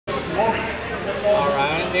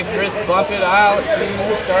they first bump it out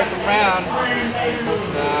to start the round.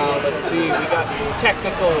 Now, let's see, we got two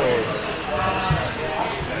technicals.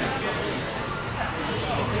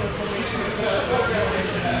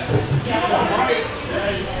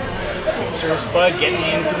 SirSpudd getting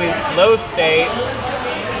into his flow state.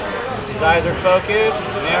 His eyes are focused,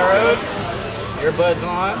 narrowed, earbuds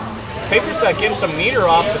on. PaperSak getting some meter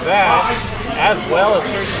off the bat, as well as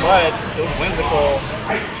SirSpudd. Those whimsical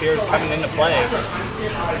cheers coming into play.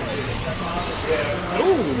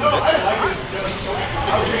 Ooh, that's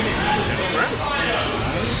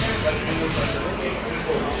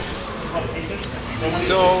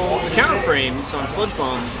so the counter frames on Sludge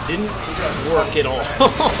Bomb didn't work at all.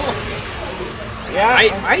 Yeah,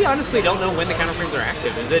 I honestly don't know when the counter frames are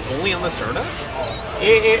active. Is it only on the startup?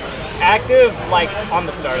 It's active like on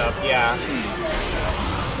the startup, yeah.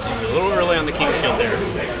 A little early on the King Shield there.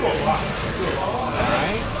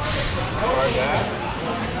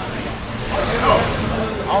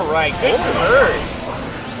 Alright, good burst.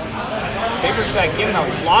 PaperSak getting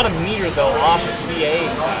a lot of meter though off of CA.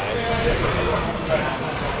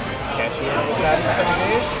 Catching up with that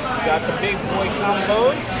stylish. Got the big boy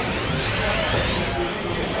combos.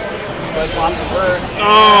 SirSpudd popped the burst.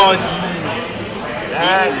 Oh,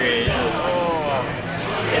 jeez.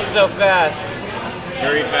 It's so fast.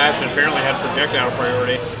 Very fast, and apparently had projectile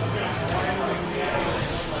priority.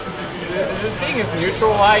 The thing is,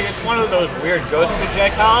 neutral light, it's one of those weird ghost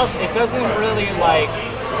projectiles. It doesn't really like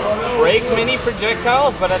break many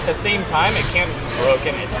projectiles, but at the same time, it can't be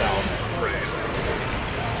broken itself.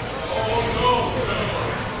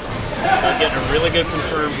 We're getting a really good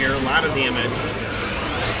confirm here, a lot of damage.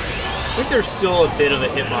 I think there's still a bit of a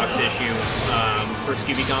hitbox issue for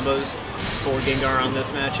Scooby combos for Gengar on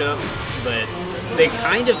this matchup, but they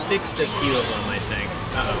kind of fixed a few of them, I think.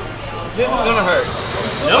 This is gonna hurt.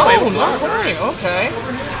 No, it will not. Right. Okay.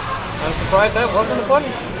 I'm surprised that wasn't a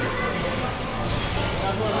punish.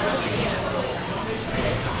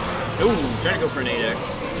 Ooh, trying to go for an 8X.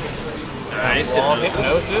 Nice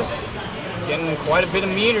hypnosis. Getting quite a bit of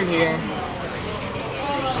meter here.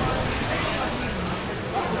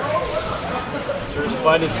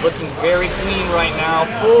 SirSpudd is looking very clean right now.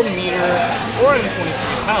 Full meter,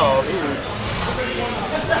 423 health.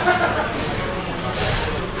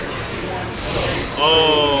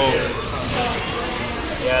 Oh.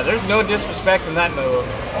 Yeah, there's no disrespect in that move.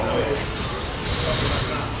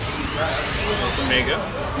 For Mega.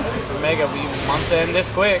 For Mega, we want to end this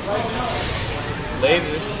quick.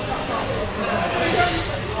 Lasers.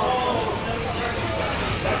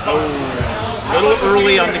 Oh, a little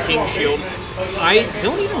early on the King Shield. I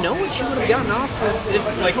don't even know what she would have gotten off if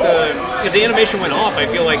the animation went off. I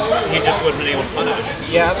feel like he just would have been able to punish.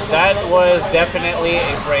 Yeah, that was definitely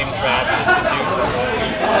a frame trap just to do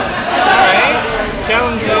something. Alright,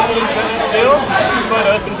 challenge each other's shields. SirSpudd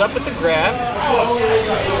opens up with the grab.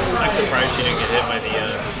 I'm surprised she didn't get hit by the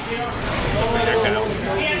projectile.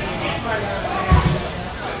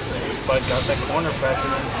 SirSpudd got that corner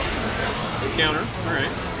pressure. Good counter,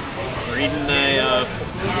 alright. Reading a, I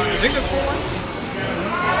think that's 4-1?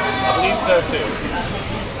 I believe so too.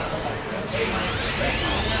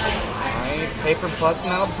 Alright, Paper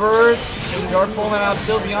busting out burst. Gengar pulling out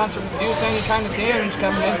Sylveon to reduce any kind of damage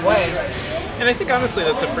coming his way. And I think honestly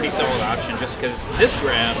that's a pretty solid option just because this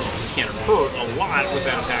grab can hurt a lot with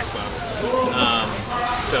that attack buff.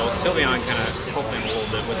 So Sylveon kind of helped him a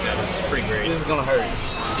little bit with that. It's pretty great. This is gonna hurt.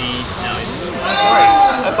 No, he's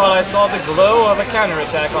Alright, I thought I saw the glow of a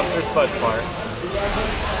counterattack on SirSpudd's part.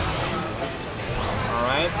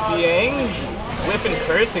 Alright, CA, whip and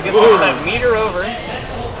curse to get some of that meter over.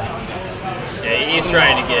 Yeah, he's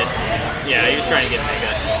trying to get, he was trying to get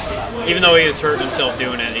Mega. Even though he was hurting himself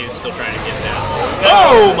doing it, he was still trying to get that.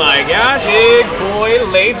 Oh my gosh! Big boy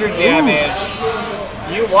laser damage.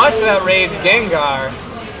 You watch that rage Gengar.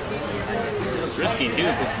 Risky too,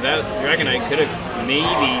 because that Dragonite could have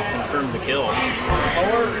maybe confirmed the kill.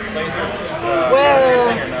 Well,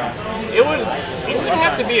 it would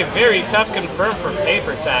have to be a very tough confirm for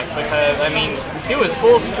PaperSak because I mean he was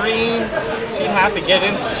full screen. She'd have to get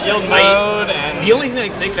into shield mode, and the only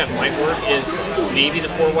thing I think that might work is maybe the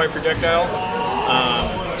 4-white projectile,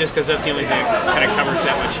 just because that's the only thing that kind of covers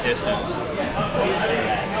that much distance.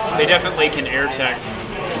 They definitely can air tech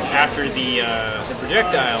after the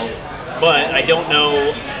projectile. But I don't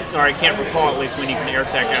know, or I can't recall at least when you can air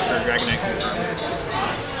tech after a Dragonite confirm.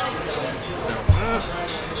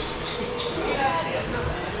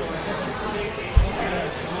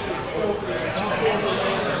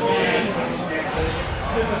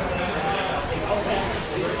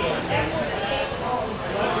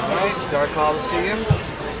 Alright, Dark Coliseum.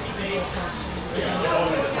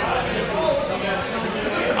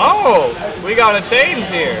 Oh, we got a change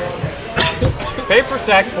here.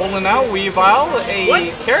 PaperSak pulling out Weavile,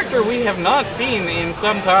 a character we have not seen in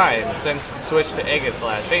some time since the switch to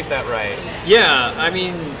Aegislash. Ain't that right? Yeah, I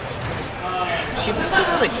mean, she moves it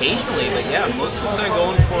out occasionally, but yeah, most of the time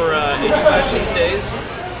going for Aegislash these days.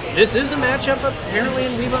 This is a matchup apparently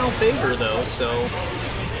in Weavile's favor, though, so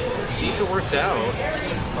let's see if it works out.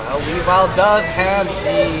 Well, Weavile does have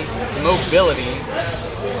the mobility,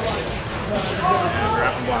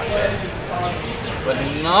 Drop and block it. but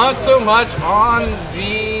not so much on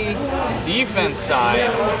the defense side.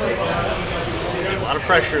 A lot of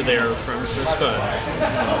pressure there from SirSpudd.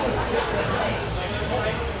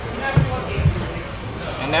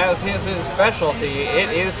 And as his specialty, it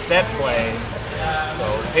is set play.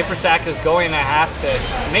 So PaperSak is going to have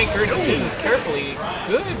to make her decisions carefully.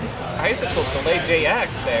 Good icicle delay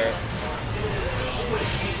JX there.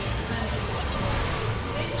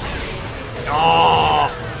 Oh,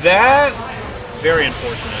 that Very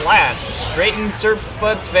unfortunate. flash straight in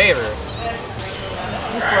SirSpudd's favor.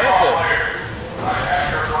 Impressive.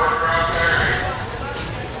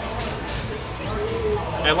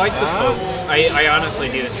 I like the folks. I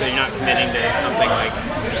honestly do, so you're not committing to something like,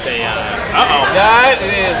 say, uh-oh. That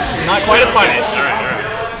is not quite a punish. All right.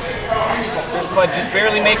 SirSpudd just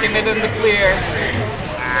barely making it in the clear.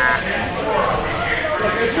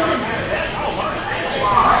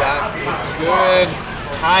 Got this good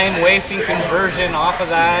time-wasting conversion off of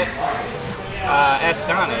that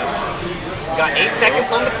Astana. Got 8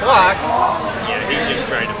 seconds on the clock. Yeah, he's just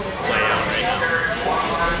trying to play out right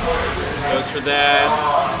now. Goes for that.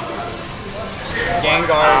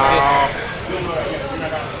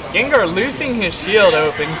 Gengar losing his shield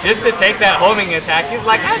open just to take that homing attack. He's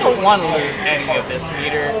like, I don't want to lose any of this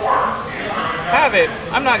meter. Have it.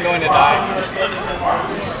 I'm not going to die.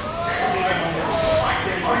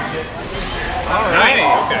 Alright.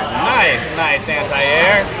 Nice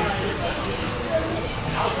anti-air.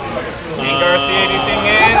 Gengar C80sing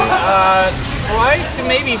in. Try to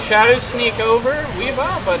maybe shadow sneak over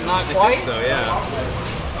Weavile, but not quite. I think so, yeah.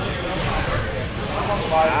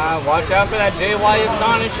 Watch out for that JY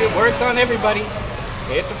Astonish. It works on everybody.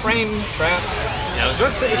 It's a frame trap. Yeah, I was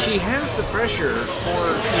about to say, she has the pressure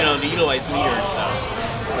for, to utilize meters, so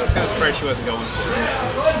I was kind of surprised she wasn't going for it.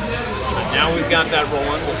 But now we've got that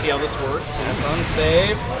rolling. We'll see how this works. That's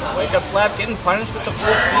unsafe. Wake up slap getting punished with the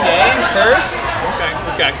full CA and curse.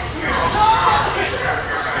 Okay.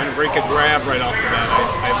 Trying to break a grab right off the bat.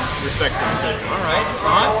 I respect the decision. Alright,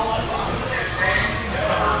 taunt.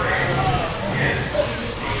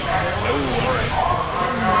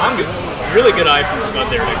 I'm good. Really good eye from Spud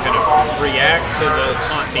there to kind of react to the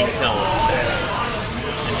taunt being held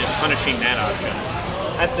and just punishing that option.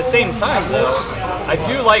 At the same time, though, I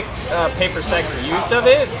do like PaperSak's use of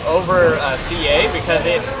it over CA because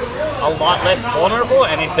it's a lot less vulnerable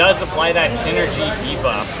and it does apply that synergy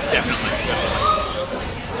debuff. Definitely.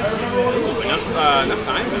 Ooh, enough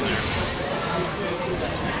time in there.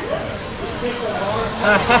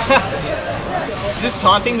 Just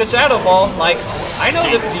taunting the Shadow Ball, like, I know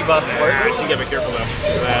this debuff works. You gotta be careful though.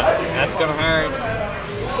 That's gonna hurt.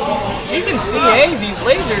 She can CA these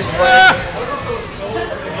lasers, but...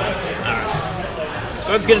 Alright.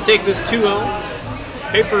 Spud's gonna take this 2-0.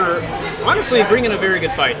 Paper, honestly, bringing a very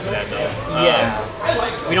good fight to that though.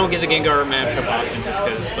 Yeah. We don't get the Gengar matchup often just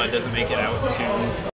because Spud doesn't make it out to